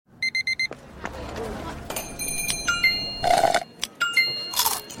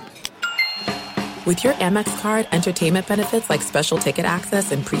With your Amex card, entertainment benefits like special ticket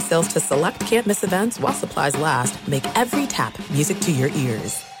access and pre-sales to select can't-miss events while supplies last make every tap music to your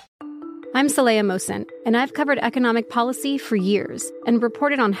ears. I'm Saleha Mohsin, and I've covered economic policy for years and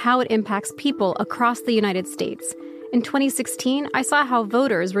reported on how it impacts people across the United States. In 2016, I saw how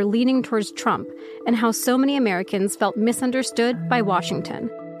voters were leaning towards Trump and how so many Americans felt misunderstood by Washington.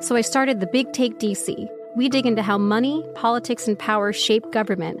 So I started The Big Take DC. We dig into how money, politics, and power shape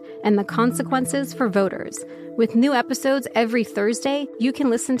government and the consequences for voters. With new episodes every Thursday, you can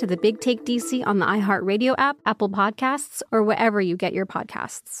listen to The Big Take DC on the iHeartRadio app, Apple Podcasts, or wherever you get your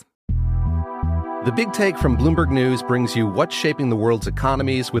podcasts. The Big Take from Bloomberg News brings you what's shaping the world's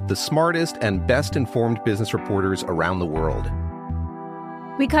economies with the smartest and best-informed business reporters around the world.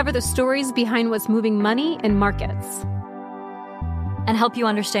 We cover the stories behind what's moving money and markets, and help you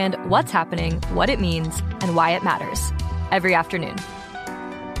understand what's happening, what it means, and why it matters every afternoon.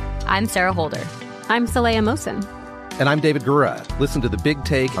 I'm Sarah Holder. I'm Saleha Mohsin. And I'm David Gura. Listen to The Big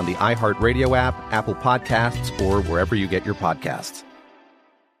Take on the iHeartRadio app, Apple Podcasts, or wherever you get your podcasts.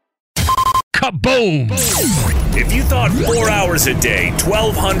 Kaboom! If you thought 4 hours a day,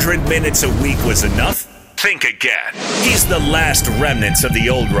 1,200 minutes a week was enough, think again. He's the last remnants of the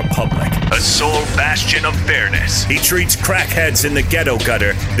old republic, a sole bastion of fairness. He treats crackheads in the ghetto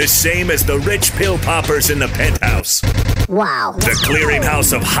gutter the same as the rich pill poppers in the penthouse. Wow. The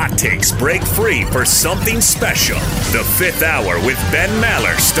clearinghouse of hot takes break free for something special. The Fifth Hour with Ben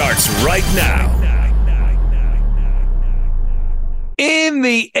Maller starts right now. In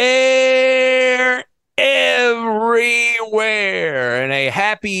the air, everywhere, and a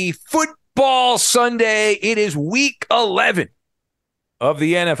happy football Sunday. It is week 11 of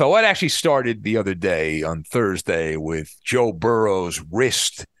the NFL. It actually started the other day on Thursday with Joe Burrow's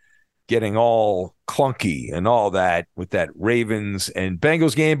wrist getting all clunky and all that with that Ravens and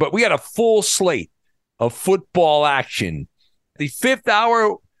Bengals game. But we got a full slate of football action. The Fifth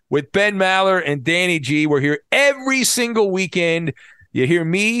Hour with Ben Maller and Danny G. We're here every single weekend. You hear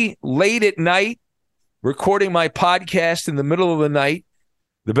me late at night recording my podcast in the middle of the night,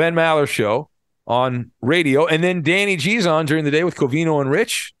 The Ben Maller Show on radio. And then Danny G's on during the day with Covino and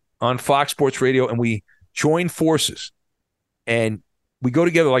Rich on Fox Sports Radio. And we join forces. And we go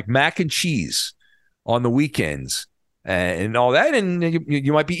together like mac and cheese on the weekends and all that. And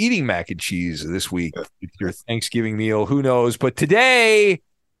you might be eating mac and cheese this week with your Thanksgiving meal. Who knows? But today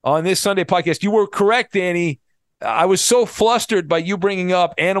on this Sunday podcast, you were correct, Danny. I was so flustered by you bringing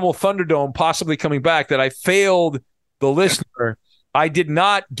up Animal Thunderdome possibly coming back that I failed the listener. I did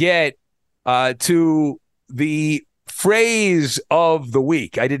not get to the phrase of the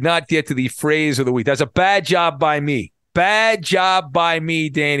week. That's a bad job by me. Bad job by me,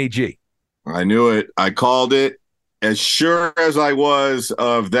 Danny G. I knew it. I called it. As sure as I was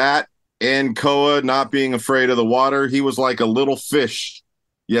of that and Koa not being afraid of the water, he was like a little fish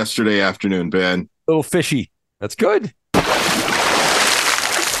yesterday afternoon, Ben. Little fishy. That's good. Ow!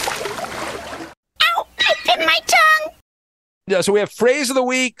 I bit my tongue! Yeah, so we have phrase of the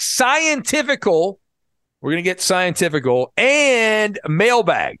week, scientifical. We're going to get scientifical, and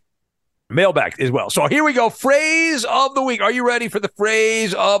mailbag. Mailbag as well. So here we go. Phrase of the week. Are you ready for the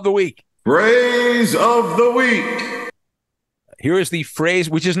phrase of the week? Phrase of the week. Here is the phrase,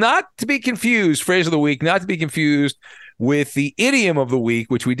 which is not to be confused, phrase of the week, not to be confused with the idiom of the week,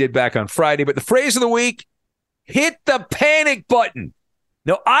 which we did back on Friday. But the phrase of the week, hit the panic button.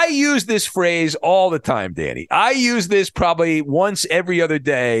 Now, I use this phrase all the time, Danny. I use this probably once every other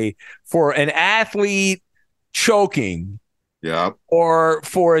day for an athlete choking. Yeah. Or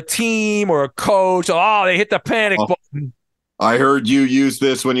for a team or a coach. Oh, they hit the panic button. I heard you use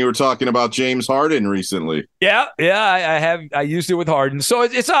this when you were talking about James Harden recently. Yeah, I have. I used it with Harden. So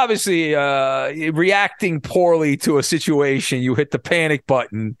it's obviously reacting poorly to a situation. You hit the panic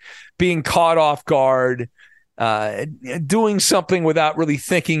button, being caught off guard, doing something without really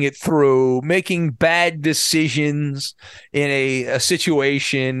thinking it through, making bad decisions in a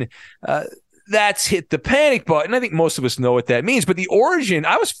situation. That's hit the panic button. I think most of us know what that means. But the origin,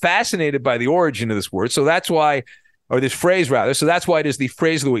 I was fascinated by the origin of this word. So that's why, or this phrase rather. So that's why it is the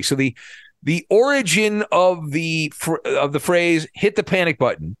phrase of the week. So the origin of the phrase "hit the panic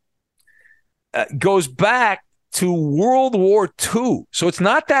button" goes back to World War II. So it's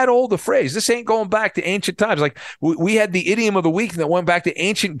not that old a phrase. This ain't going back to ancient times. Like we had the idiom of the week that went back to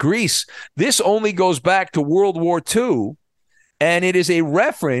ancient Greece. This only goes back to World War II, and it is a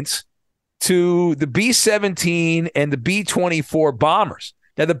reference to the B-17 and the B-24 bombers.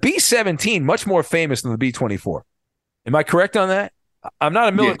 Now, the B-17, much more famous than the B-24. Am I correct on that? I'm not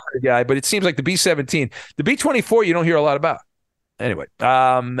a military guy, but it seems like the B-17. The B-24 you don't hear a lot about. Anyway.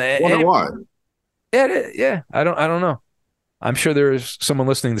 Why? Yeah. I don't know. I'm sure there is someone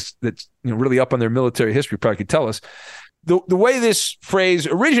listening that's really up on their military history, probably could tell us. The way this phrase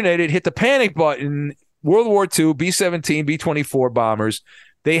originated, hit the panic button, World War II, B-17, B-24 bombers.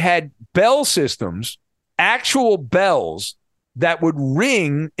 They had bell systems, actual bells that would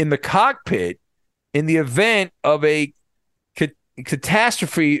ring in the cockpit in the event of a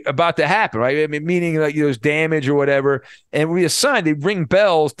catastrophe about to happen, right? I mean, meaning like there's damage or whatever. And they'd ring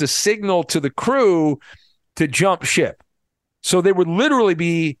bells to signal to the crew to jump ship. So there would literally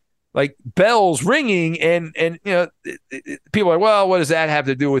be like bells ringing, and people are like, well, what does that have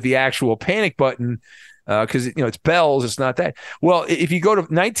to do with the actual panic button? Because it's bells, it's not that. Well, if you go to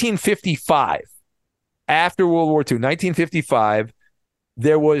 1955, after World War II, 1955,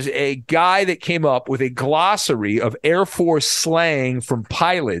 there was a guy that came up with a glossary of Air Force slang from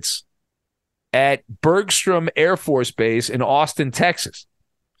pilots at Bergstrom Air Force Base in Austin, Texas.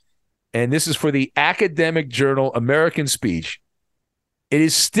 And this is for the academic journal American Speech. It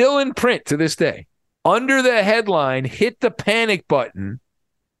is still in print to this day. Under the headline, "Hit the Panic Button,"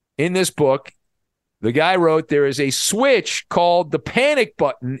 in this book, the guy wrote, there is a switch called the panic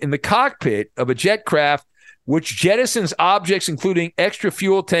button in the cockpit of a jet craft which jettisons objects, including extra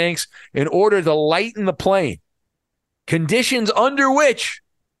fuel tanks, in order to lighten the plane. Conditions under which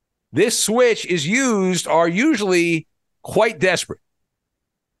this switch is used are usually quite desperate.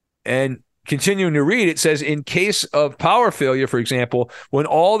 And continuing to read, it says, in case of power failure, for example, when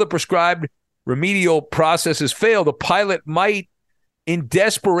all the prescribed remedial processes fail, the pilot might, in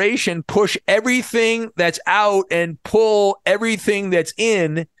desperation, push everything that's out and pull everything that's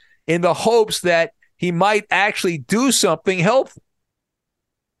in the hopes that he might actually do something helpful.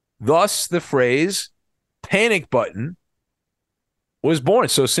 Thus, the phrase panic button was born.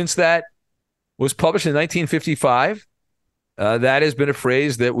 So since that was published in 1955, that has been a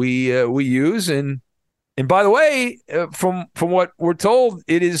phrase that we use. And by the way, from what we're told,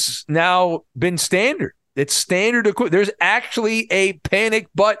 it has now been standard. It's standard equipment. There's actually a panic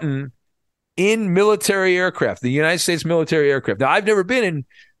button in military aircraft, the United States military aircraft. Now, I've never been in,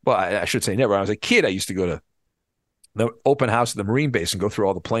 well, I should say never. When I was a kid, I used to go to the open house at the Marine base and go through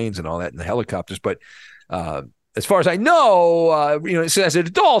all the planes and all that and the helicopters. But as far as I know, as an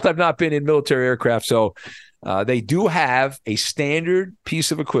adult, I've not been in military aircraft. So they do have a standard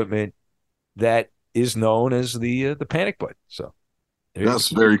piece of equipment that is known as the panic button. So that's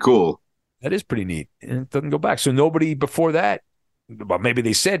very cool. That is pretty neat. And it doesn't go back. So nobody before that, well, maybe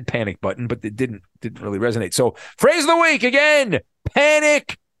they said panic button, but it didn't really resonate. So phrase of the week again,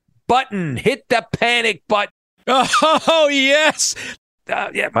 panic button. Hit the panic button. Oh, yes.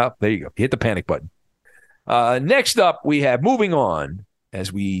 Yeah, well, there you go. Hit the panic button. Next up, we have, moving on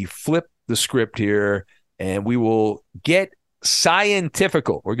as we flip the script here, and we will get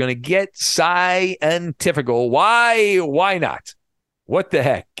scientifical. We're going to get scientifical. Why not? What the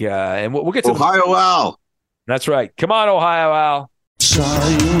heck? And we'll get to Ohio Al. That's right. Come on, Ohio Al.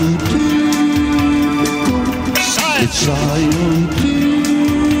 Scientifical. It's scientifical.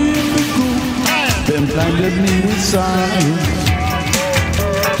 Been blinded me with science.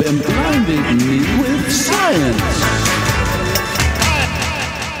 Been blinded me with science.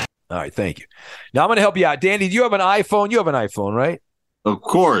 All right, thank you. Now I'm going to help you out. Danny, do you have an iPhone? You have an iPhone, right? Of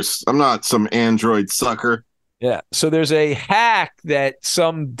course. I'm not some Android sucker. Yeah. So there's a hack that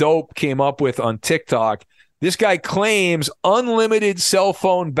some dope came up with on TikTok. This guy claims unlimited cell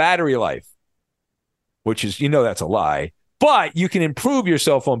phone battery life, which is, that's a lie, but you can improve your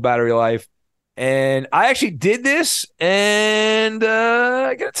cell phone battery life. And I actually did this, and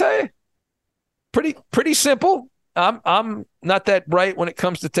I got to tell you, pretty simple. I'm not that bright when it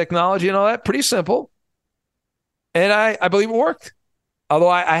comes to technology and all that. Pretty simple. And I believe it worked. Although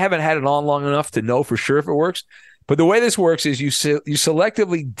I haven't had it on long enough to know for sure if it works. But the way this works is you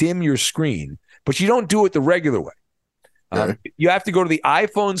selectively dim your screen, but you don't do it the regular way. You have to go to the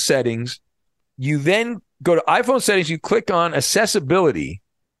iPhone settings. You then go to iPhone settings. You click on accessibility.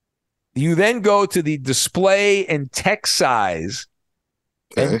 You then go to the display and text size.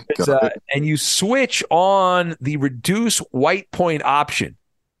 And you switch on the reduce white point option.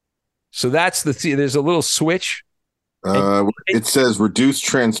 So that's there's a little switch. It says reduce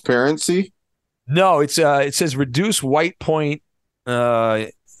transparency. No, it says reduce white point.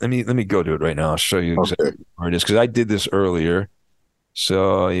 Let me go to it right now. I'll show you exactly where it is because I did this earlier.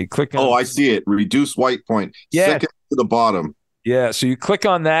 So you click on. Oh, I see it. Reduce white point. Yeah. Second to the bottom. Yeah. So you click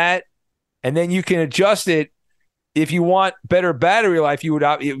on that, and then you can adjust it. If you want better battery life, you would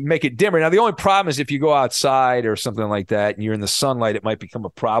make it dimmer. Now, the only problem is if you go outside or something like that and you're in the sunlight, it might become a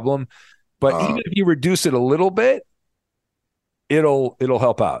problem. But even if you reduce it a little bit, it'll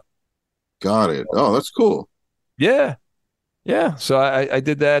help out. Got it. Oh, that's cool. Yeah. Yeah. So I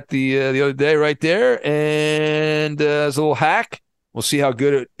did that the other day right there. And as a little hack, we'll see how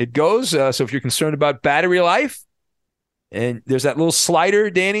good it goes. So if you're concerned about battery life, and there's that little slider,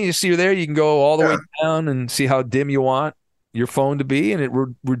 Danny, you see there, you can go all the way down and see how dim you want your phone to be, and it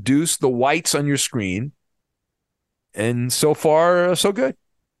reduce the whites on your screen. And so far, so good.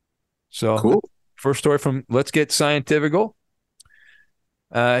 So cool. First story from Let's Get Scientifical.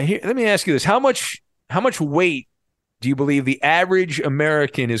 Here, let me ask you this: how much weight do you believe the average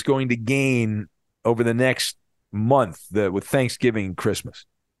American is going to gain over the next month with Thanksgiving and Christmas?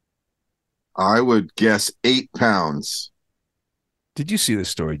 I would guess 8 pounds. Did you see this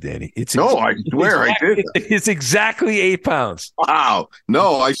story, Danny? I swear I did. It's exactly 8 pounds. Wow.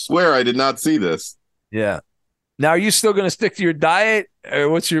 No, I swear I did not see this. Yeah. Now, are you still going to stick to your diet? Or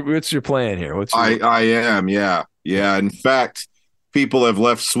what's your plan here? I am. Yeah. Yeah. In fact, people have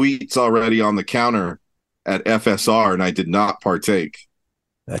left sweets already on the counter at FSR, and I did not partake.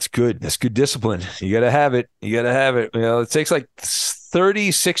 That's good. That's good discipline. You got to have it. It takes like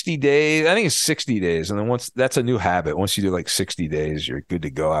 30, 60 days. I think it's 60 days. And then that's a new habit. Once you do like 60 days, you're good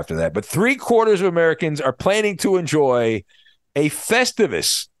to go after that. But 3/4 of Americans are planning to enjoy a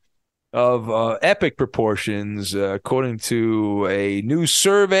Festivus of epic proportions. According to a new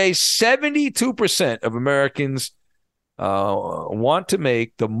survey, 72% of Americans want to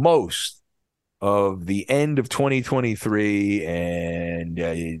make the most of the end of 2023,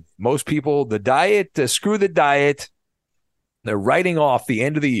 and most people, the diet, screw the diet. They're writing off the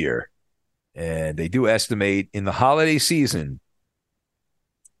end of the year, and they do estimate in the holiday season,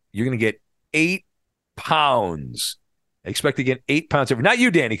 you're going to get 8 pounds. Expect to get 8 pounds heavier. Not you,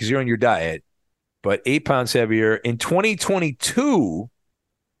 Danny, because you're on your diet, but 8 pounds heavier. In 2022,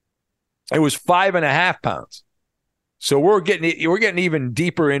 it was 5.5 pounds. So we're getting even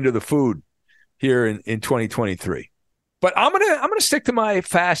deeper into the food here in 2023. But I'm gonna stick to my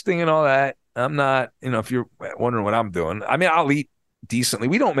fasting and all that. I'm not, if you're wondering what I'm doing, I mean, I'll eat decently.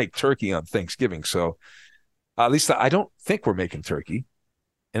 We don't make turkey on Thanksgiving, so at least I don't think we're making turkey.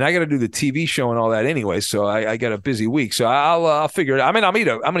 And I got to do the TV show and all that anyway, so I got a busy week. So I'll figure it out. I mean, I'm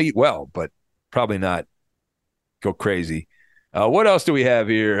gonna eat well, but probably not go crazy. What else do we have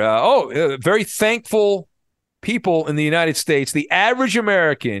here? Very thankful people in the United States. The average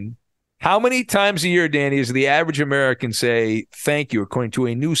American. How many times a year, Danny, does the average American say thank you, according to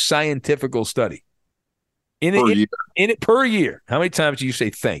a new scientific study? Per year. How many times do you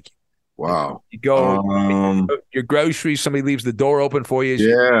say thank you? Wow. You go your groceries, somebody leaves the door open for you.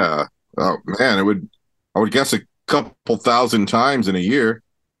 Yeah. Oh man, I would guess a couple thousand times in a year.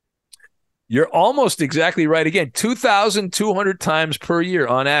 You're almost exactly right. Again, 2,200 times per year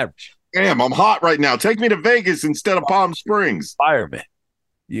on average. Damn, I'm hot right now. Take me to Vegas instead of Palm Springs. Fireman.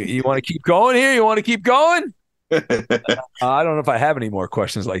 You want to keep going here? You want to keep going? I don't know if I have any more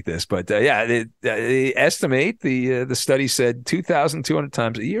questions like this, but they estimate the study said 2,200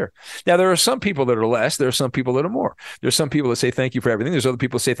 times a year. Now, there are some people that are less. There are some people that are more. There's some people that say thank you for everything. There's other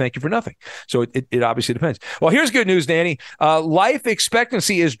people that say thank you for nothing. So it obviously depends. Well, here's good news, Danny. Life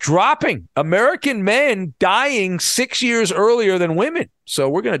expectancy is dropping. American men dying 6 years earlier than women. So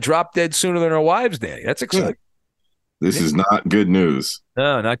we're going to drop dead sooner than our wives, Danny. That's exciting. This is not good news.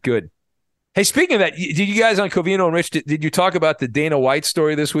 No, not good. Hey, speaking of that, did you guys on Covino and Rich, did you talk about the Dana White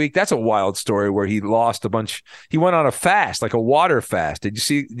story this week? That's a wild story where he lost a bunch. He went on a fast, like a water fast. Did you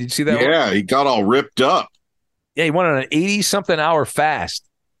see that? Yeah, he got all ripped up. Yeah, he went on an 80-something hour fast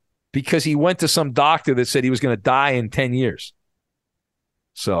because he went to some doctor that said he was going to die in 10 years.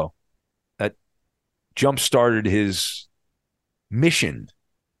 So that jump-started his mission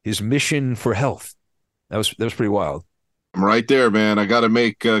for health. That was pretty wild. I'm right there, man. I got to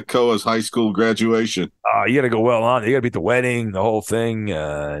make Koa's high school graduation. You got to go well on. You got to beat the wedding, the whole thing,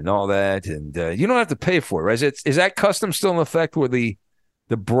 and all that. And you don't have to pay for it, right? Is that custom still in effect where the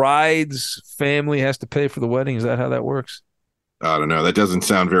bride's family has to pay for the wedding? Is that how that works? I don't know. That doesn't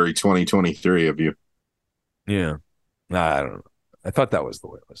sound very 2023 of you. Yeah. Nah, I don't know. I thought that was the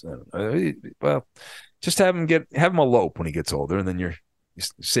way it was. I don't know. Well, just have him elope when he gets older, and then you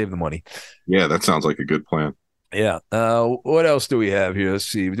save the money. Yeah, that sounds like a good plan. Yeah. What else do we have here? Let's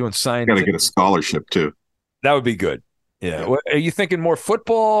see. We're doing science. Got to get a scholarship too. That would be good. Yeah. What, are you thinking more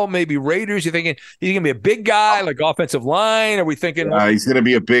football? Maybe Raiders? You thinking he's gonna be a big guy, like offensive line? Are we thinking he's gonna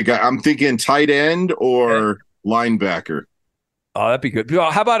be a big guy? I'm thinking tight end or linebacker. Oh, that'd be good.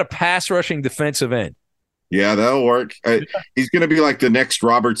 How about a pass rushing defensive end? Yeah, that'll work. He's gonna be like the next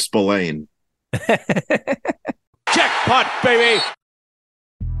Robert Spillane. Jackpot, baby.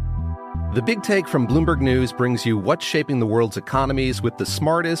 The Big Take from Bloomberg News brings you what's shaping the world's economies with the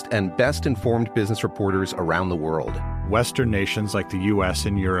smartest and best-informed business reporters around the world. Western nations like the U.S.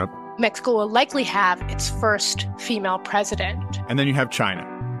 and Europe. Mexico will likely have its first female president. And then you have China.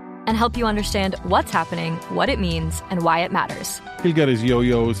 And help you understand what's happening, what it means, and why it matters. He'll get his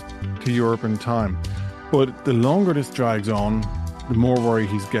yo-yos to Europe in time. But the longer this drags on, the more worry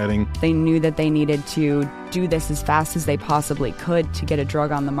he's getting. They knew that they needed to do this as fast as they possibly could to get a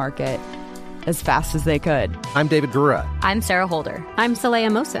drug on the market as fast as they could. I'm David Gura. I'm Sarah Holder. I'm Saleha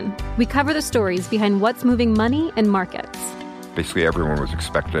Mohsin. We cover the stories behind what's moving money and markets. Basically, everyone was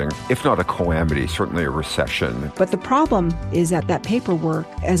expecting, if not a calamity, certainly a recession. But the problem is that paperwork,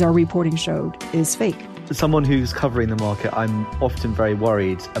 as our reporting showed, is fake. As someone who's covering the market, I'm often very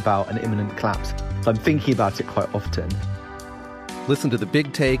worried about an imminent collapse. So I'm thinking about it quite often. Listen to The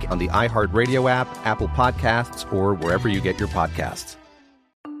Big Take on the iHeartRadio app, Apple Podcasts, or wherever you get your podcasts.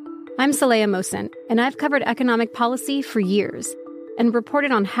 I'm Saleha Mohsin, and I've covered economic policy for years and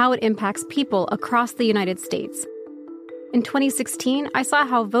reported on how it impacts people across the United States. In 2016, I saw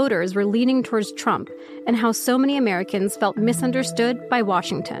how voters were leaning towards Trump and how so many Americans felt misunderstood by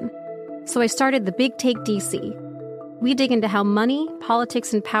Washington. So I started The Big Take DC. We dig into how money,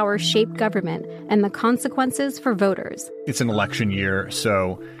 politics, and power shape government and the consequences for voters. It's an election year,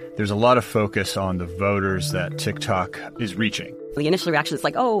 so there's a lot of focus on the voters that TikTok is reaching. The initial reaction is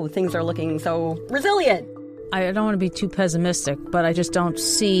like, oh, things are looking so resilient. I don't want to be too pessimistic, but I just don't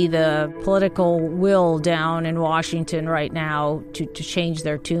see the political will down in Washington right now to change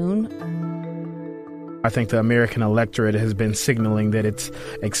their tune. I think the American electorate has been signaling that it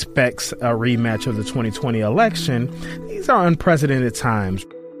expects a rematch of the 2020 election. These are unprecedented times.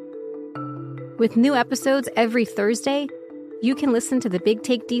 With new episodes every Thursday, you can listen to The Big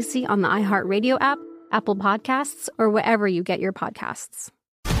Take DC on the iHeartRadio app, Apple Podcasts, or wherever you get your podcasts.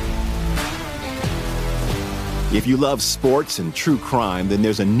 If you love sports and true crime, then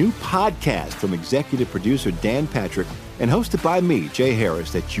there's a new podcast from executive producer Dan Patrick and hosted by me, Jay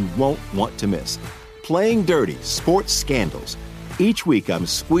Harris, that you won't want to miss. Playing Dirty: Sports Scandals. Each week, I'm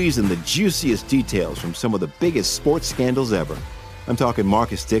squeezing the juiciest details from some of the biggest sports scandals ever. I'm talking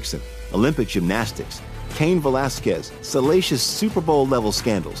Marcus Dixon, Olympic gymnastics, Cain Velasquez, salacious Super Bowl-level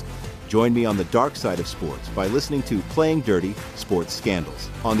scandals. Join me on the dark side of sports by listening to Playing Dirty: Sports Scandals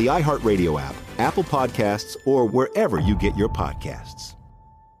on the iHeartRadio app, Apple Podcasts, or wherever you get your podcasts.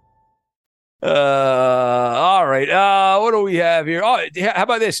 All right. What do we have here? Oh, how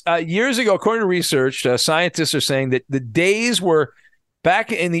about this? Years ago, according to research, scientists are saying that the days were,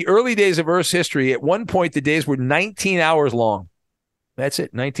 back in the early days of Earth's history, at one point, the days were 19 hours long. That's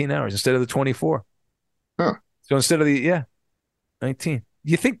it, 19 hours instead of the 24. Huh. So instead of 19.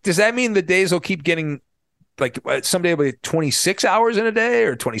 You think, does that mean the days will keep getting, like, someday it'll be 26 hours in a day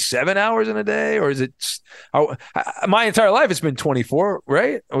or 27 hours in a day? Or is it, my entire life it's been 24,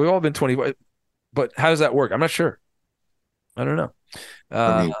 right? We've all been 24. But how does that work? I'm not sure. I don't know.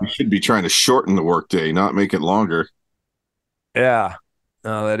 I mean, we should be trying to shorten the workday, not make it longer. Yeah.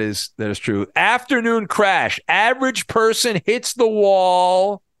 No, that is true. Afternoon crash. Average person hits the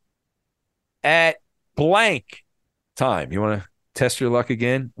wall at blank time. You want to test your luck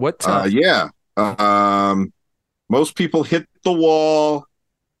again? What time? Yeah. Most people hit the wall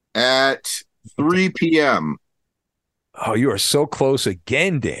at 3 p.m. Oh, you are so close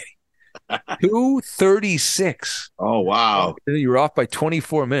again, Danny. 2:36. Oh, wow. You're off by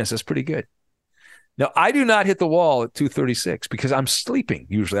 24 minutes. That's pretty good. Now, I do not hit the wall at 2:36 because I'm sleeping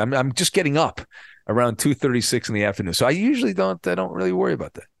usually. I'm just getting up around 2:36 in the afternoon. So I usually don't really worry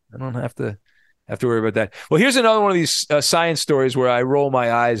about that. I don't have to worry about that. Well, here's another one of these science stories where I roll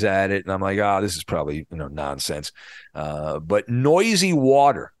my eyes at it and I'm like, this is probably nonsense. But noisy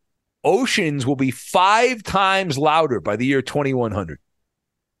water. Oceans will be 5 times louder by the year 2100.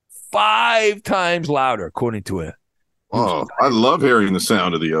 5 times louder, according to it. Oh, I love hearing the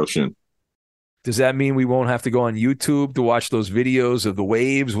sound of the ocean. Does that mean we won't have to go on YouTube to watch those videos of the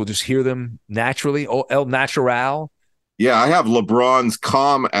waves? We'll just hear them naturally? Oh, El Natural? Yeah, I have LeBron's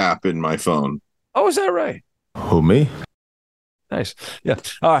Calm app in my phone. Oh, is that right? Who, me? Nice. Yeah.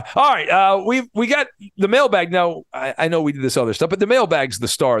 All right. We got the mailbag. Now, I know we did this other stuff, but the mailbag's the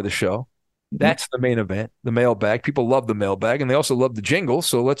star of the show. That's the main event, the mailbag. People love the mailbag, and they also love the jingle,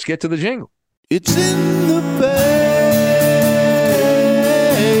 so let's get to the jingle. It's in the bag.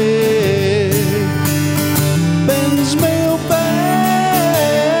 Ben's mailbag.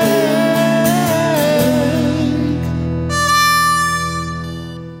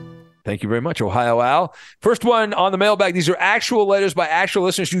 Thank you very much, Ohio Al. First one on the mailbag. These are actual letters by actual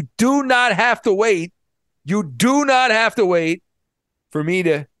listeners. You do not have to wait. You do not have to wait for me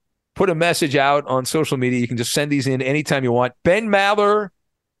to put a message out on social media. You can just send these in anytime you want. Ben Maller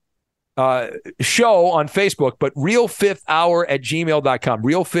show on Facebook, but realfifthhour@gmail.com.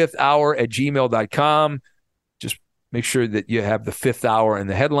 realfifthhour@gmail.com. Just make sure that you have the fifth hour in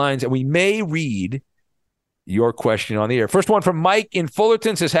the headlines, and we may read your question on the air. First one from Mike in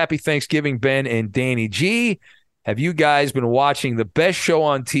Fullerton says, Happy Thanksgiving, Ben and Danny G. Have you guys been watching the best show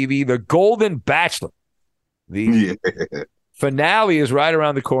on TV, The Golden Bachelor? The finale is right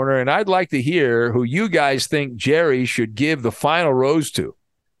around the corner, and I'd like to hear who you guys think Jerry should give the final rose to.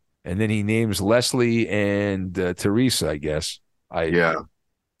 And then he names Leslie and Teresa, I guess.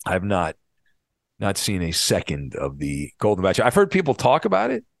 I've not seen a second of the Golden Bachelor. I've heard people talk about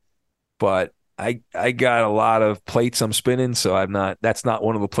it, but I got a lot of plates I'm spinning, so that's not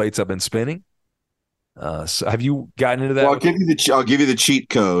one of the plates I've been spinning. So have you gotten into that? Well, I'll give you the cheat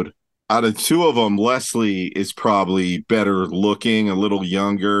code. Out of two of them, Leslie is probably better looking, a little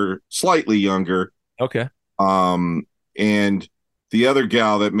younger, slightly younger. Okay. And the other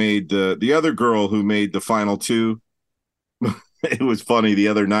gal that made the other girl who made the final two, it was funny the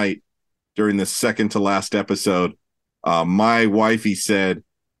other night during the second to last episode. My wifey said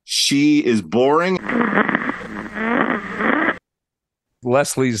she is boring.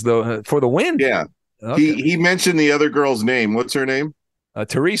 Leslie's for the win. Yeah. Okay. He mentioned the other girl's name. What's her name?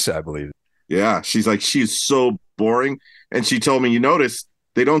 Teresa, I believe. Yeah. She's like, she is so boring. And she told me, you notice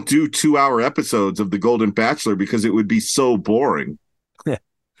they don't do 2-hour episodes of The Golden Bachelor because it would be so boring.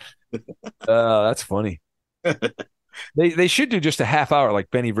 That's funny. They should do just a half hour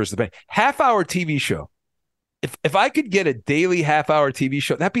like Benny versus the Benny. Half-hour TV show. If I could get a daily half-hour TV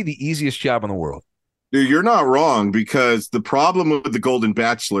show, that'd be the easiest job in the world. Dude, you're not wrong, because the problem with The Golden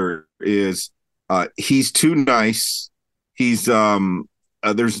Bachelor is he's too nice. He's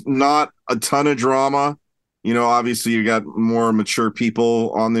there's not a ton of drama. You know, obviously you got more mature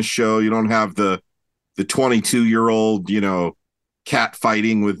people on this show. You don't have the 22-year-old, you know, cat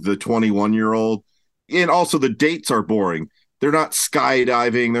fighting with the 21-year-old. And also the dates are boring. They're not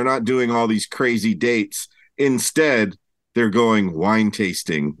skydiving. They're not doing all these crazy dates. Instead, they're going wine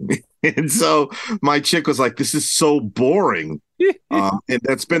tasting. And so my chick was like, this is so boring. And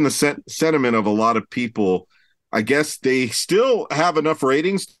that's been the sentiment of a lot of people. I guess they still have enough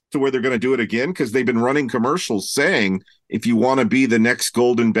ratings to where they're going to do it again, because they've been running commercials saying if you want to be the next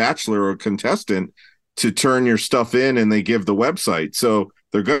Golden Bachelor or contestant, to turn your stuff in, and they give the website. So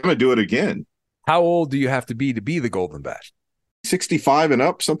they're going to do it again. How old do you have to be the Golden Bachelor? 65 and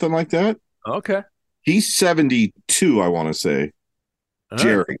up, something like that. Okay. He's 72, I want to say.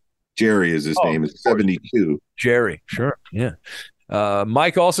 Jerry. Right. Jerry is his name. Is 72. Jerry, sure. Yeah.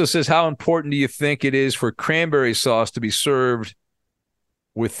 Mike also says, how important do you think it is for cranberry sauce to be served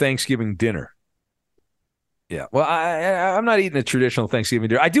with Thanksgiving dinner? Yeah. Well, I'm not eating a traditional Thanksgiving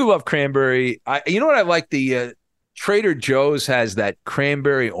dinner. I do love cranberry. You know what I like? The Trader Joe's has that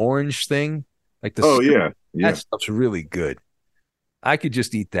cranberry orange thing. Like the that stuff's really good. I could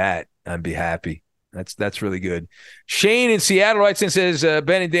just eat that and be happy. That's really good. Shane in Seattle writes in and says,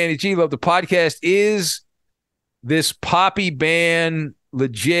 Ben and Danny G, love the podcast. Is this Poppy ban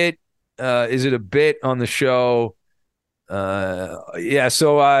legit? Is it a bit on the show? Yeah.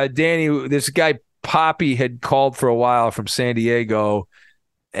 So Danny, this guy Poppy had called for a while from San Diego,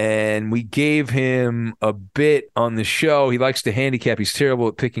 and we gave him a bit on the show. He likes to handicap. He's terrible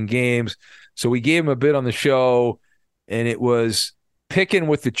at picking games. So we gave him a bit on the show, and it was picking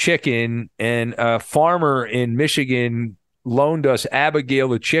with the chicken, and a farmer in Michigan loaned us Abigail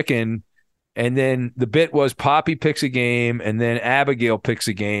the chicken. And then the bit was Poppy picks a game, and then Abigail picks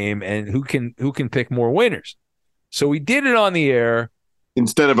a game, and who can pick more winners. So we did it on the air.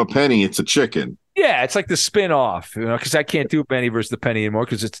 Instead of a penny, it's a chicken. Yeah, it's like the spin-off, you know, because I can't do Benny versus the Penny anymore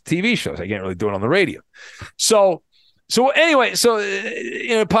because it's a TV show. So I can't really do it on the radio. So anyway,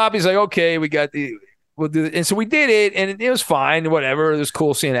 you know, Poppy's like, okay, we'll do it. And so we did it, and it was fine, whatever. It was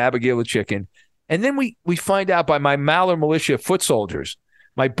cool seeing Abigail the chicken. And then we find out by my Maller Militia foot soldiers,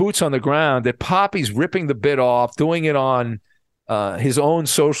 my boots on the ground, that Poppy's ripping the bit off, doing it on his own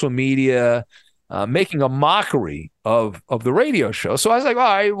social media, making a mockery of the radio show. So I was like, all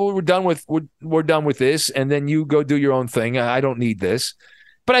right, well, we're done with this, and then you go do your own thing. I don't need this.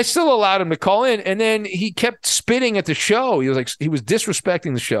 But I still allowed him to call in, and then he kept spitting at the show. He was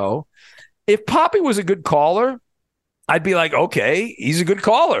disrespecting the show. If Poppy was a good caller, I'd be like, okay, he's a good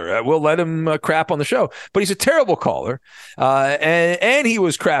caller. We'll let him crap on the show. But he's a terrible caller, and he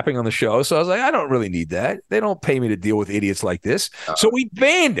was crapping on the show. So I was like, I don't really need that. They don't pay me to deal with idiots like this. So we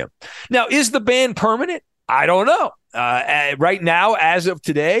banned him. Now, is the ban permanent? I don't know. Right now, as of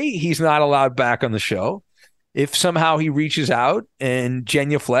today, he's not allowed back on the show. if somehow he reaches out and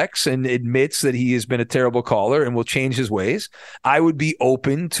genuflects and admits that he has been a terrible caller and will change his ways, I would be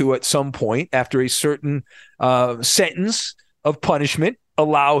open to, at some point after a certain sentence of punishment,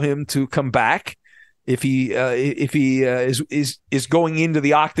 allow him to come back if he is going into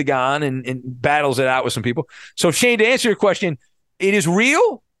the octagon and battles it out with some people. So Shane, to answer your question, it is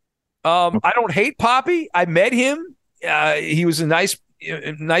real. I don't hate Poppy. I met him. He was a nice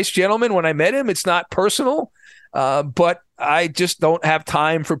gentleman when I met him. It's not personal. But I just don't have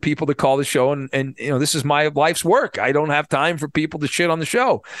time for people to call the show. And this is my life's work. I don't have time for people to shit on the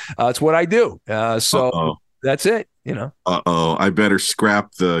show. It's what I do. So that's it, I better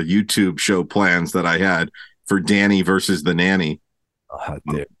scrap the YouTube show plans that I had for Danny versus the Nanny.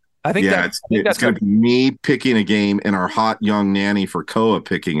 I think it's going to be me picking a game and our hot young nanny for Koa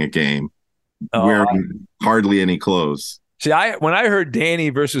picking a game wearing hardly any clothes. See, when I heard Danny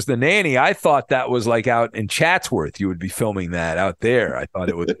versus the Nanny, I thought that was like out in Chatsworth. You would be filming that out there. I thought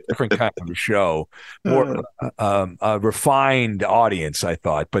it was a different kind of a show, more a refined audience, I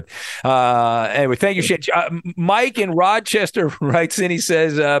thought. But anyway, thank you, Shane. Mike in Rochester writes in. He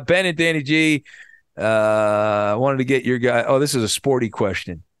says, Ben and Danny G, wanted to get your guy. Oh, this is a sporty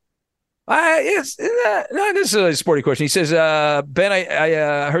question. This is a sporty question. He says, Ben,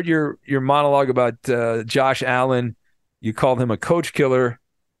 I heard your monologue about Josh Allen. You called him a coach killer,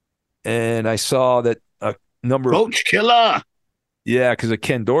 and I saw that a number coach killer. Yeah, because of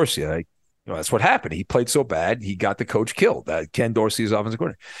Ken Dorsey. That's what happened. He played so bad, he got the coach killed. Ken Dorsey is offensive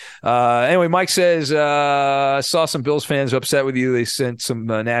coordinator. Anyway, Mike says, I saw some Bills fans upset with you. They sent some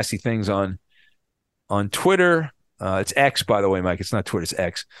nasty things on Twitter. It's X, by the way, Mike. It's not Twitter. It's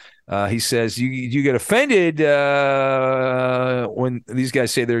X. He says you get offended when these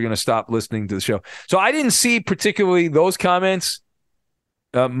guys say they're going to stop listening to the show. So I didn't see particularly those comments,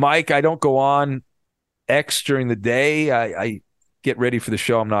 Mike. I don't go on X during the day. I get ready for the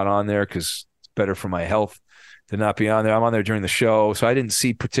show. I'm not on there because it's better for my health to not be on there. I'm on there during the show, so I didn't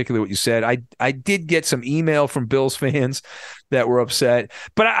see particularly what you said. I did get some email from Bills fans that were upset,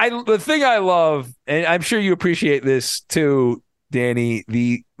 but the thing I love, and I'm sure you appreciate this too, Danny,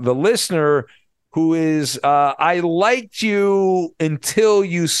 the listener who is, I liked you until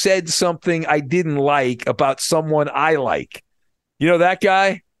you said something I didn't like about someone I like. You know that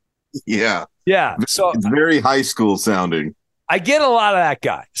guy? Yeah. Yeah. So it's very high school sounding. I get a lot of that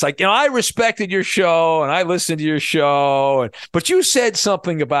guy. It's like, I respected your show and I listened to your show, but you said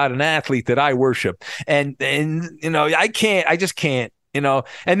something about an athlete that I worship. And I just can't. And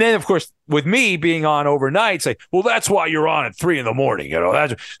then of course with me being on overnight, it's like, well, that's why you're on at 3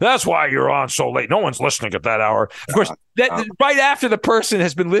 a.m. That's why you're on so late. No one's listening at that hour. Of course, right after the person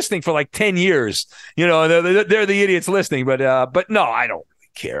has been listening for like 10 years, they're the idiots listening. But no, I don't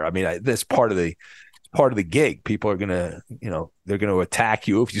really care. I mean, that's part of the gig. People are gonna, they're gonna attack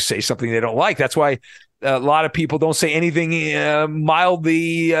you if you say something they don't like. That's why a lot of people don't say anything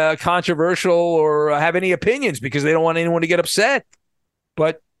mildly controversial or have any opinions because they don't want anyone to get upset.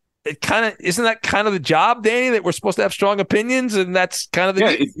 But it isn't that kind of the job, Danny, that we're supposed to have strong opinions, and that's kind of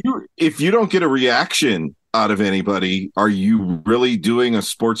the if you don't get a reaction out of anybody, are you really doing a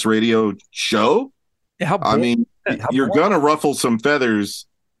sports radio show? Yeah, you're gonna ruffle some feathers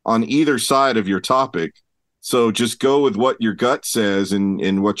on either side of your topic. So just go with what your gut says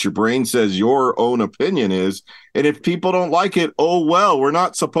and what your brain says your own opinion is. And if people don't like it, oh, well, we're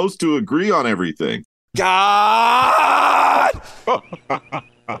not supposed to agree on everything. God!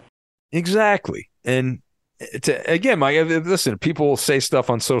 Exactly. And again, Mike, listen, people will say stuff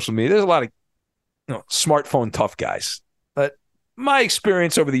on social media. There's a lot of smartphone tough guys. But my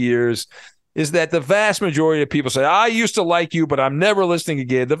experience over the years is that the vast majority of people say, I used to like you, but I'm never listening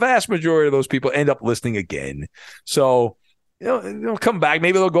again. The vast majority of those people end up listening again. So, they'll come back.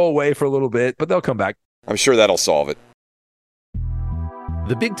 Maybe they'll go away for a little bit, but they'll come back. I'm sure that'll solve it.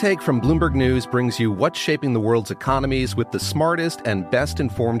 The Big Take from Bloomberg News brings you what's shaping the world's economies with the smartest and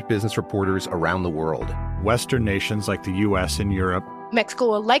best-informed business reporters around the world. Western nations like the U.S. and Europe. Mexico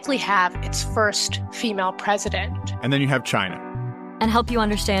will likely have its first female president. And then you have China. And help you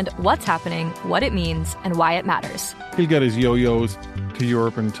understand what's happening, what it means, and why it matters. He'll get his yo-yos to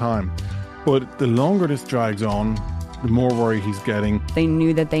Europe in time. But the longer this drags on, the more worry he's getting. They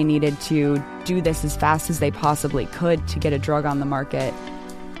knew that they needed to do this as fast as they possibly could to get a drug on the market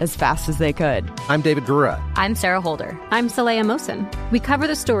as fast as they could. I'm David Gura. I'm Sarah Holder. I'm Saleha Mohsen. We cover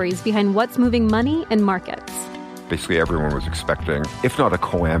the stories behind what's moving money and markets. Basically, everyone was expecting, if not a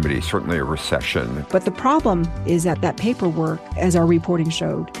calamity, certainly a recession. But the problem is that paperwork, as our reporting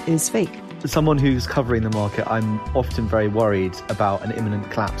showed, is fake. As someone who's covering the market, I'm often very worried about an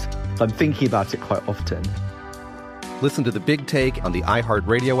imminent collapse. So I'm thinking about it quite often. Listen to The Big Take on the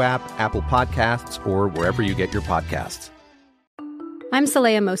iHeartRadio app, Apple Podcasts, or wherever you get your podcasts. I'm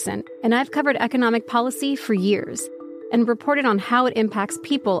Saleha Mohsin, and I've covered economic policy for years and reported on how it impacts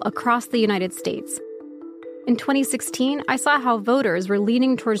people across the United States. In 2016, I saw how voters were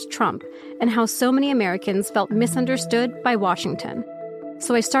leaning towards Trump and how so many Americans felt misunderstood by Washington.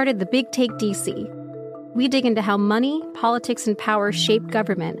 So I started The Big Take DC. We dig into how money, politics, and power shape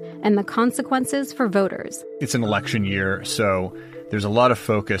government and the consequences for voters. It's an election year, so there's a lot of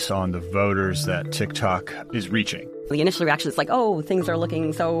focus on the voters that TikTok is reaching. The initial reaction is like, oh, things are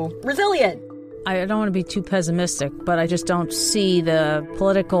looking so resilient. I don't want to be too pessimistic, but I just don't see the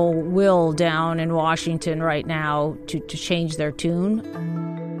political will down in Washington right now to change their tune.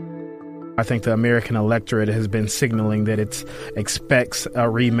 I think the American electorate has been signaling that it expects a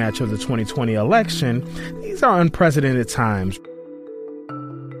rematch of the 2020 election. These are unprecedented times.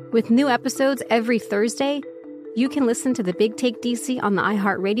 With new episodes every Thursday, you can listen to The Big Take DC on the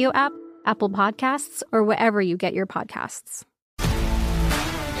iHeartRadio app, Apple Podcasts, or wherever you get your podcasts.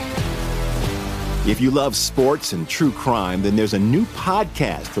 If you love sports and true crime, then there's a new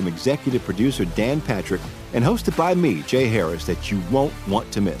podcast from executive producer Dan Patrick and hosted by me, Jay Harris, that you won't want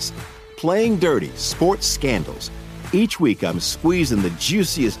to miss. Playing Dirty: Sports Scandals. Each week, I'm squeezing the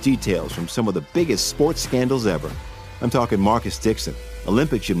juiciest details from some of the biggest sports scandals ever. I'm talking Marcus Dixon,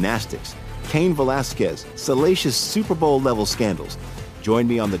 Olympic gymnastics, Cain Velasquez, salacious Super Bowl-level scandals. Join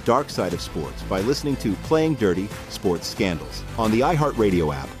me on the dark side of sports by listening to Playing Dirty: Sports Scandals on the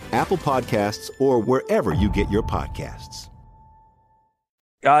iHeartRadio app, Apple Podcasts, or wherever you get your podcasts.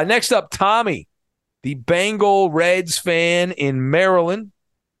 Next up, Tommy, the Bengal Reds fan in Maryland.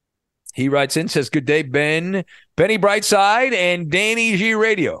 He writes in, says, good day, Ben, Benny Brightside, and Danny G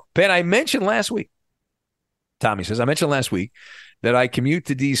Radio. Ben, I mentioned last week, Tommy says, I mentioned last week that I commute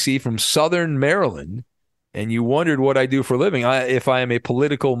to D.C. from Southern Maryland, and you wondered what I do for a living, if I am a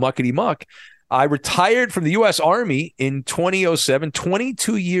political muckety-muck. I retired from the U.S. Army in 2007,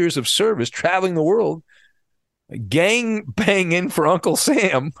 22 years of service, traveling the world, gang banging for Uncle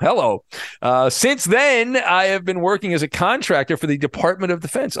Sam. Hello. Since then, I have been working as a contractor for the Department of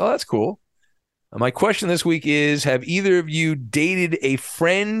Defense. Oh, that's cool. My question this week is, have either of you dated a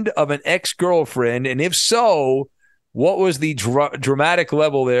friend of an ex-girlfriend? And if so, what was the dramatic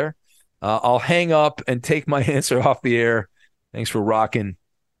level there? I'll hang up and take my answer off the air. Thanks for rocking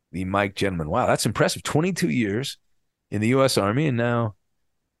the mic, gentlemen. Wow, that's impressive. 22 years in the U.S. Army, and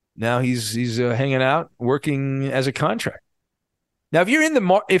now he's hanging out, working as a contractor. Now, if you're in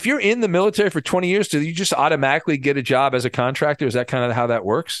the military for 20 years, do you just automatically get a job as a contractor? Is that kind of how that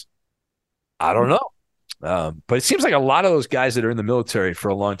works? I don't know. But it seems like a lot of those guys that are in the military for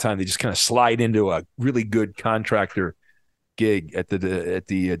a long time, they just kind of slide into a really good contractor gig at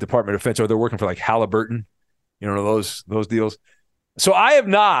the Department of Defense, or they're working for like Halliburton, those deals. So I have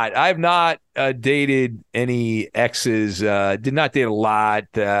not dated any exes, did not date a lot.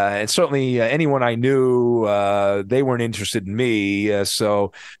 And certainly anyone I knew, they weren't interested in me.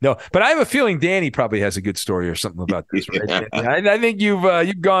 So no, but I have a feeling Danny probably has a good story or something about this. Right? I think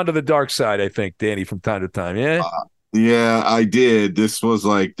you've gone to the dark side, I think, Danny, from time to time. Yeah. Yeah, I did. This was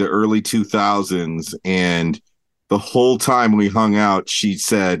like the early 2000s. And the whole time we hung out, she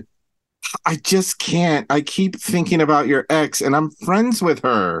said, I just can't. I keep thinking about your ex, and I'm friends with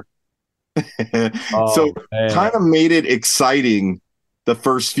her. So kind of made it exciting the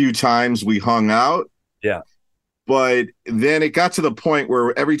first few times we hung out. Yeah. But then it got to the point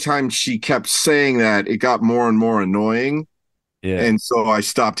where every time she kept saying that, it got more and more annoying. Yeah. And so I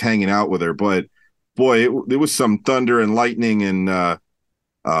stopped hanging out with her. But boy, there was some thunder and lightning and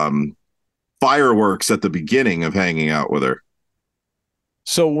fireworks at the beginning of hanging out with her.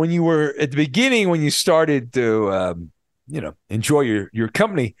 So when you were at the beginning, when you started to, enjoy your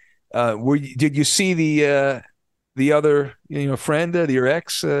company, did you see the other, friend, your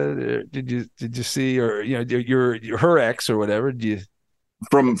ex? Did you see, or her ex or whatever? Did you?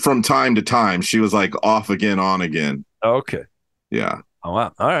 From time to time, she was like off again, on again. Okay. Yeah. Oh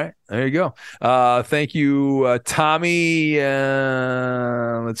wow. All right. There you go. Thank you, Tommy.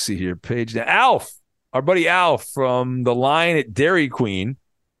 Let's see here. Page now. Alf. Our buddy Alf from the line at Dairy Queen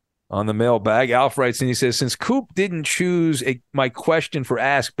on the mailbag. Alf writes and he says, since Coop didn't choose my question for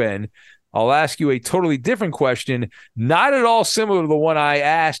Ask Ben, I'll ask you a totally different question, not at all similar to the one I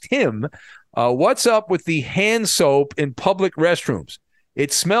asked him. What's up with the hand soap in public restrooms?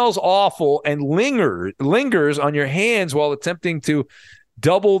 It smells awful and lingers on your hands while attempting to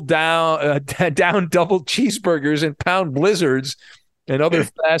double down double cheeseburgers and pound blizzards and other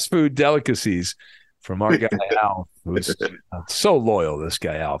fast food delicacies. From our guy, Alf, who's so loyal, this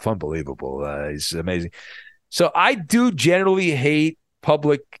guy, Alf. Unbelievable. He's amazing. So I do generally hate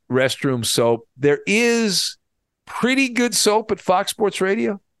public restroom soap. There is pretty good soap at Fox Sports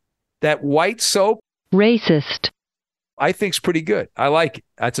Radio. That white soap. Racist. I think it's pretty good. I like it.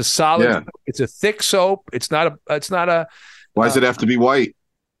 It's a solid. It's a thick soap. It's not a. Why does it have to be white?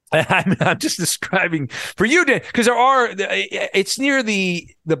 I'm just describing for you, Dan, because it's near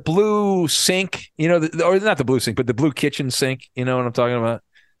the blue sink, or not the blue sink, but the blue kitchen sink. You know what I'm talking about?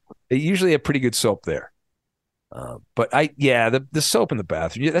 They usually have pretty good soap there. But the soap in the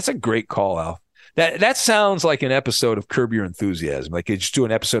bathroom. Yeah, that's a great call, Al. That sounds like an episode of Curb Your Enthusiasm. Like they just do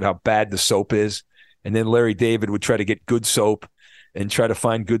an episode how bad the soap is, and then Larry David would try to get good soap and try to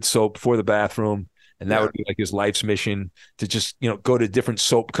find good soap for the bathroom. And that would be like his life's mission to just, go to different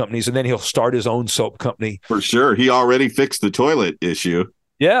soap companies. And then he'll start his own soap company. For sure. He already fixed the toilet issue.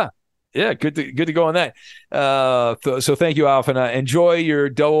 Yeah. Yeah. Good to go on that. So thank you, Alf. And enjoy your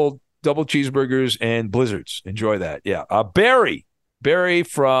double cheeseburgers and blizzards. Enjoy that. Yeah. Barry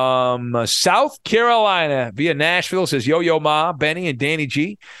from South Carolina via Nashville says, Yo Ma, Benny and Danny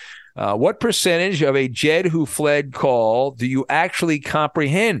G. What percentage of a Jed who fled call do you actually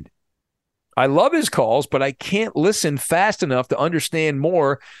comprehend? I love his calls, but I can't listen fast enough to understand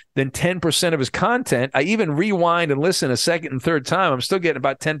more than 10% of his content. I even rewind and listen a second and third time. I'm still getting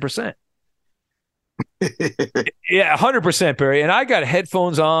about 10%. Yeah, 100%, Barry. And I got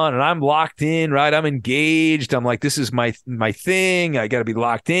headphones on and I'm locked in, right? I'm engaged. I'm like, this is my thing. I got to be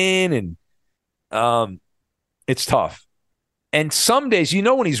locked in. And it's tough. And some days,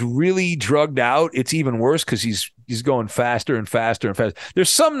 when he's really drugged out, it's even worse because he's going faster and faster and faster. There's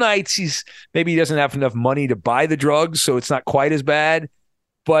some nights maybe he doesn't have enough money to buy the drugs, so it's not quite as bad.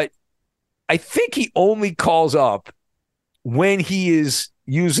 But I think he only calls up when he is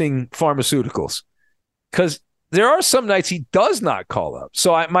using pharmaceuticals, because there are some nights he does not call up.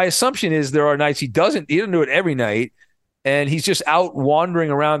 So my assumption is there are nights he doesn't do it every night, and he's just out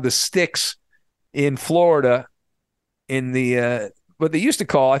wandering around the sticks in Florida. In the what they used to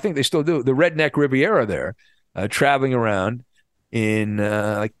call, I think they still do, the Redneck Riviera there, traveling around in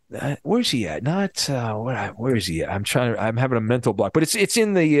where's he at? Where is he at? I'm having a mental block, but it's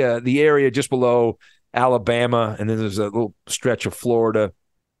in the area just below Alabama, and then there's a little stretch of Florida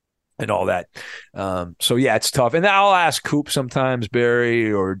and all that. So yeah, it's tough. And I'll ask Coop sometimes,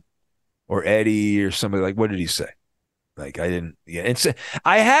 Barry or Eddie or somebody, like, what did he say? Like, I didn't. Yeah, and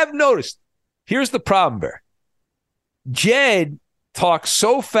I have noticed. Here's the problem, Barry. Jed talks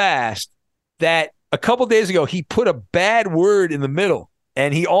so fast that a couple days ago he put a bad word in the middle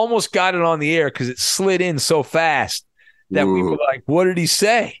and he almost got it on the air because it slid in so fast that we were like, what did he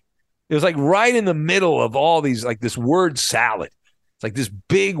say? It was like right in the middle of all these, like this word salad. It's like this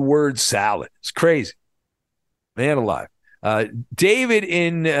big word salad. It's crazy. Man alive. David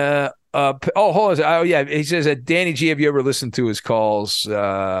in hold on. Oh, yeah. He says, Danny G, have you ever listened to his calls?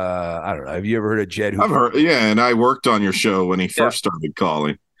 I don't know. Have you ever heard of Jed? I've heard, and I worked on your show when he first started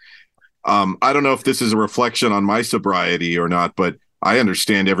calling. I don't know if this is a reflection on my sobriety or not, but I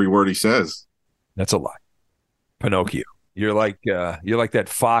understand every word he says. That's a lie. Pinocchio. You're like that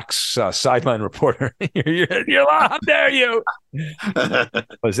Fox sideline reporter. you're how dare you?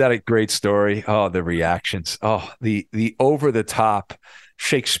 Was that a great story? Oh, the reactions. Oh, the over the top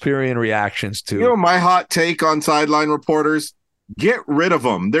Shakespearean reactions to. My hot take on sideline reporters: get rid of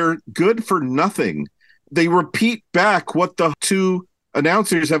them. They're good for nothing. They repeat back what the two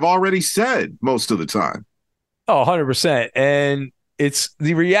announcers have already said most of the time. Oh, 100%. And it's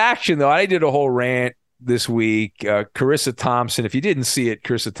the reaction, though. I did a whole rant this week. Carissa Thompson, if you didn't see it,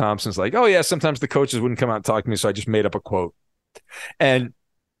 Carissa Thompson's like, oh, yeah, sometimes the coaches wouldn't come out and talk to me, so I just made up a quote. And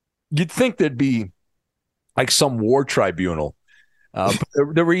you'd think there'd be like some war tribunal. But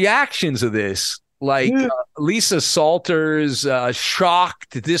the reactions of this, like Lisa Salters,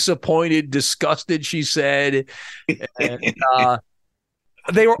 shocked, disappointed, disgusted, she said. And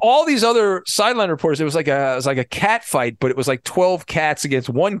they were all these other sideline reporters. It was like a cat fight, but it was like 12 cats against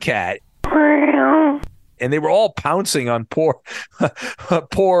one cat. And they were all pouncing on the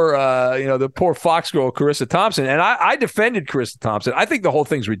poor Fox girl, Carissa Thompson. And I defended Carissa Thompson. I think the whole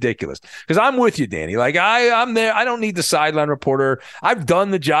thing's ridiculous because I'm with you, Danny. Like I'm there. I don't need the sideline reporter. I've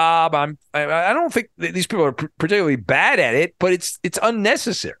done the job. I don't think these people are particularly bad at it, but it's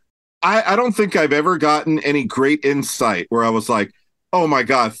unnecessary. I don't think I've ever gotten any great insight where I was like, oh my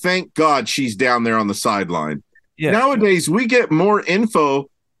God, thank God she's down there on the sideline. Yeah. Nowadays, we get more info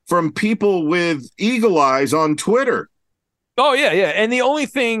from people with eagle eyes on Twitter. Oh, yeah, yeah. And the only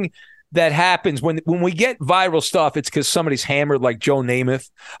thing that happens when we get viral stuff. It's because somebody's hammered like Joe Namath.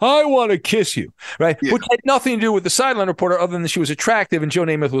 I want to kiss you, right? Yeah. Which had nothing to do with the sideline reporter other than that she was attractive and Joe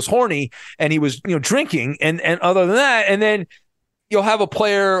Namath was horny and he was, drinking. And other than that, and then you'll have a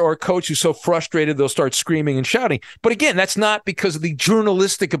player or a coach who's so frustrated they'll start screaming and shouting. But again, that's not because of the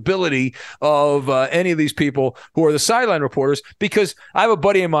journalistic ability of any of these people who are the sideline reporters, because I have a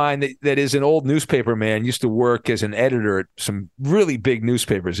buddy of mine that is an old newspaper man, used to work as an editor at some really big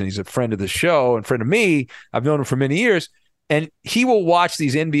newspapers, and he's a friend of the show and friend of me. I've known him for many years. And he will watch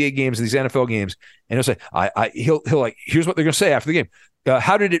these NBA games, these NFL games, and he'll say, he'll like, here's what they're going to say after the game.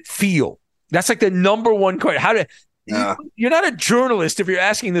 How did it feel? That's like the number one question. You're not a journalist if you're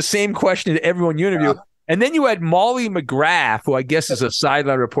asking the same question to everyone you interview. And then you had Molly McGrath, who I guess is a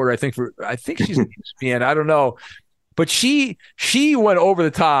sideline reporter. I think she's an ESPN. I don't know, but she went over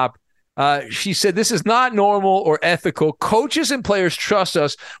the top. She said, "This is not normal or ethical. Coaches and players trust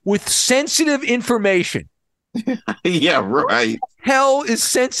us with sensitive information." Yeah, right. Hell is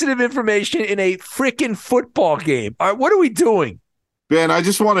sensitive information in a freaking football game. All right, what are we doing? Ben, I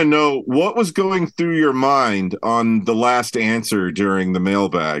just want to know what was going through your mind on the last answer during the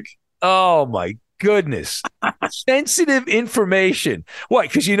mailbag. Oh, my goodness. Sensitive information. What?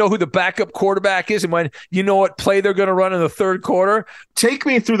 Because you know who the backup quarterback is and when you know what play they're going to run in the third quarter? Take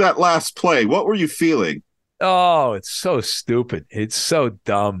me through that last play. What were you feeling? Oh, it's so stupid. It's so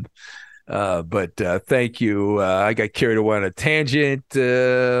dumb. But thank you. I got carried away on a tangent.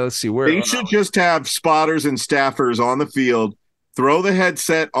 Let's see where they should just have spotters and staffers on the field. Throw the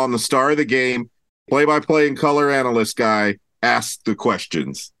headset on the star of the game, play-by-play and color analyst guy, ask the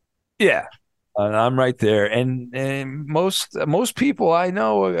questions. Yeah, I'm right there. And most people I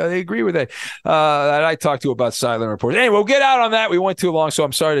know, they agree with that. That I talked to about silent reports. Anyway, we'll get out on that. We went too long, so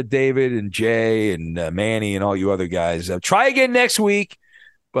I'm sorry to David and Jay and Manny and all you other guys. Try again next week.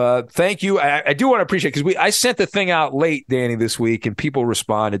 Thank you. I do want to appreciate, because I sent the thing out late, Danny, this week, and people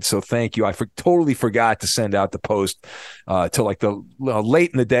responded. So thank you. I totally forgot to send out the post till like the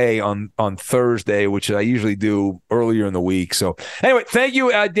late in the day on Thursday, which I usually do earlier in the week. So anyway, thank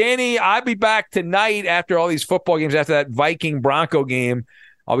you, Danny. I'll be back tonight after all these football games, after that Viking Bronco game.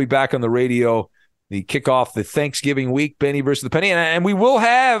 I'll be back on the radio. The kickoff the Thanksgiving week, Benny versus the Penny, and we will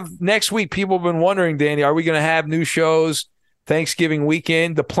have next week. People have been wondering, Danny, are we going to have new shows Thanksgiving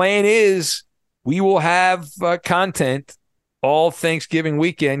weekend? The plan is we will have content all Thanksgiving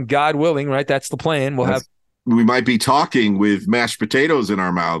weekend, God willing, right? That's the plan. We might be talking with mashed potatoes in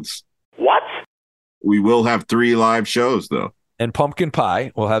our mouths. What? We will have 3 live shows, though. And pumpkin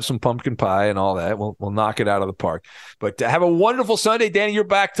pie. We'll have some pumpkin pie and all that. We'll knock it out of the park. But have a wonderful Sunday. Danny, you're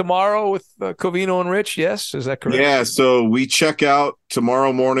back tomorrow with Covino and Rich, yes? Is that correct? Yeah, so we check out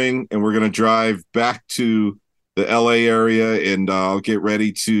tomorrow morning, and we're going to drive back to the LA area, and I'll get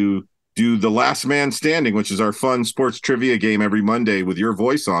ready to do the Last Man Standing, which is our fun sports trivia game every Monday with your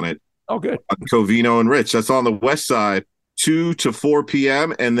voice on it. Oh, good. Covino and Rich. That's on the West Side, 2 to 4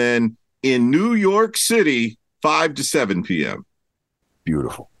 p.m. And then in New York City, 5 to 7 p.m.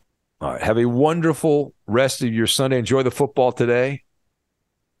 Beautiful. All right. Have a wonderful rest of your Sunday. Enjoy the football today.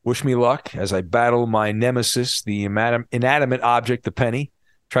 Wish me luck as I battle my nemesis, the inanimate object, the penny.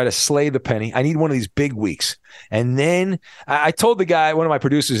 Try to slay the penny. I need one of these big weeks. And then I told the guy, one of my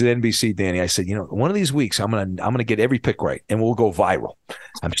producers at NBC, Danny, I said, one of these weeks I'm gonna get every pick right and we'll go viral.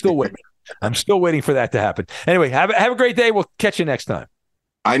 I'm still waiting. I'm still waiting for that to happen. Anyway, have a great day. We'll catch you next time.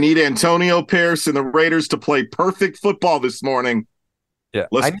 I need Antonio Pierce and the Raiders to play perfect football this morning. Yeah,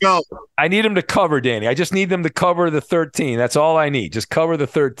 let's go. I need them to cover, Danny. I just need them to cover the 13. That's all I need. Just cover the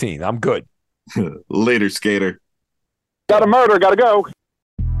 13. I'm good. Later, skater. Got a murder. Got to go.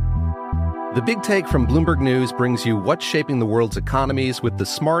 The Big Take from Bloomberg News brings you what's shaping the world's economies with the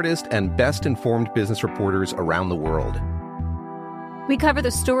smartest and best-informed business reporters around the world. We cover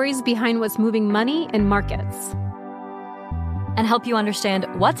the stories behind what's moving money and markets, and help you understand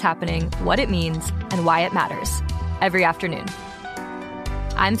what's happening, what it means, and why it matters every afternoon.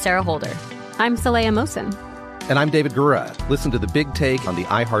 I'm Sarah Holder. I'm Saleha Mohsin. And I'm David Gura. Listen to The Big Take on the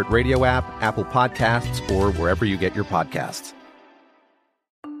iHeartRadio app, Apple Podcasts, or wherever you get your podcasts.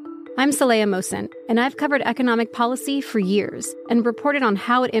 I'm Saleha Mohsin, and I've covered economic policy for years and reported on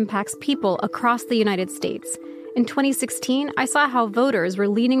how it impacts people across the United States. In 2016, I saw how voters were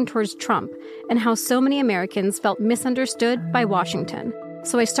leaning towards Trump and how so many Americans felt misunderstood by Washington.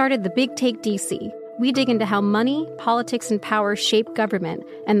 So I started The Big Take DC. We dig into how money, politics, and power shape government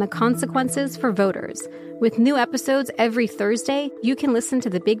and the consequences for voters. With new episodes every Thursday, you can listen to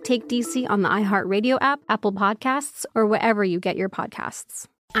The Big Take DC on the iHeartRadio app, Apple Podcasts, or wherever you get your podcasts.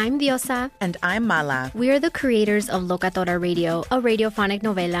 I'm Diosa. And I'm Mala. We are the creators of Locatora Radio, a radiophonic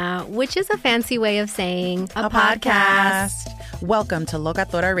novela, which is a fancy way of saying a podcast. Welcome to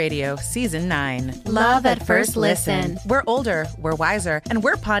Locatora Radio, Season 9. Love at first listen. We're older, we're wiser, and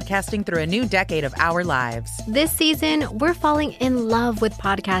we're podcasting through a new decade of our lives. This season, we're falling in love with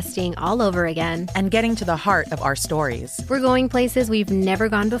podcasting all over again. And getting to the heart of our stories. We're going places we've never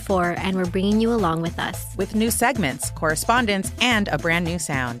gone before, and we're bringing you along with us. With new segments, correspondence, and a brand new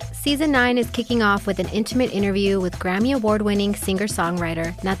sound. Season 9 is kicking off with an intimate interview with Grammy Award-winning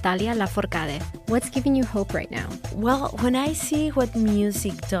singer-songwriter Natalia Lafourcade. What's giving you hope right now? Well, when I see what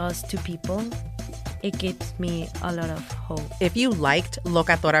music does to people, it gives me a lot of hope. If you liked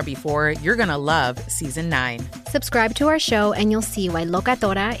Locatora before, you're going to love Season 9. Subscribe to our show and you'll see why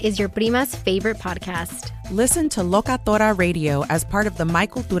Locatora is your prima's favorite podcast. Listen to Locatora Radio as part of the My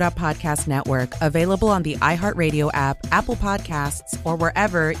Cultura Podcast Network, available on the iHeartRadio app, Apple Podcasts, or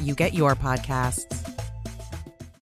wherever you get your podcasts.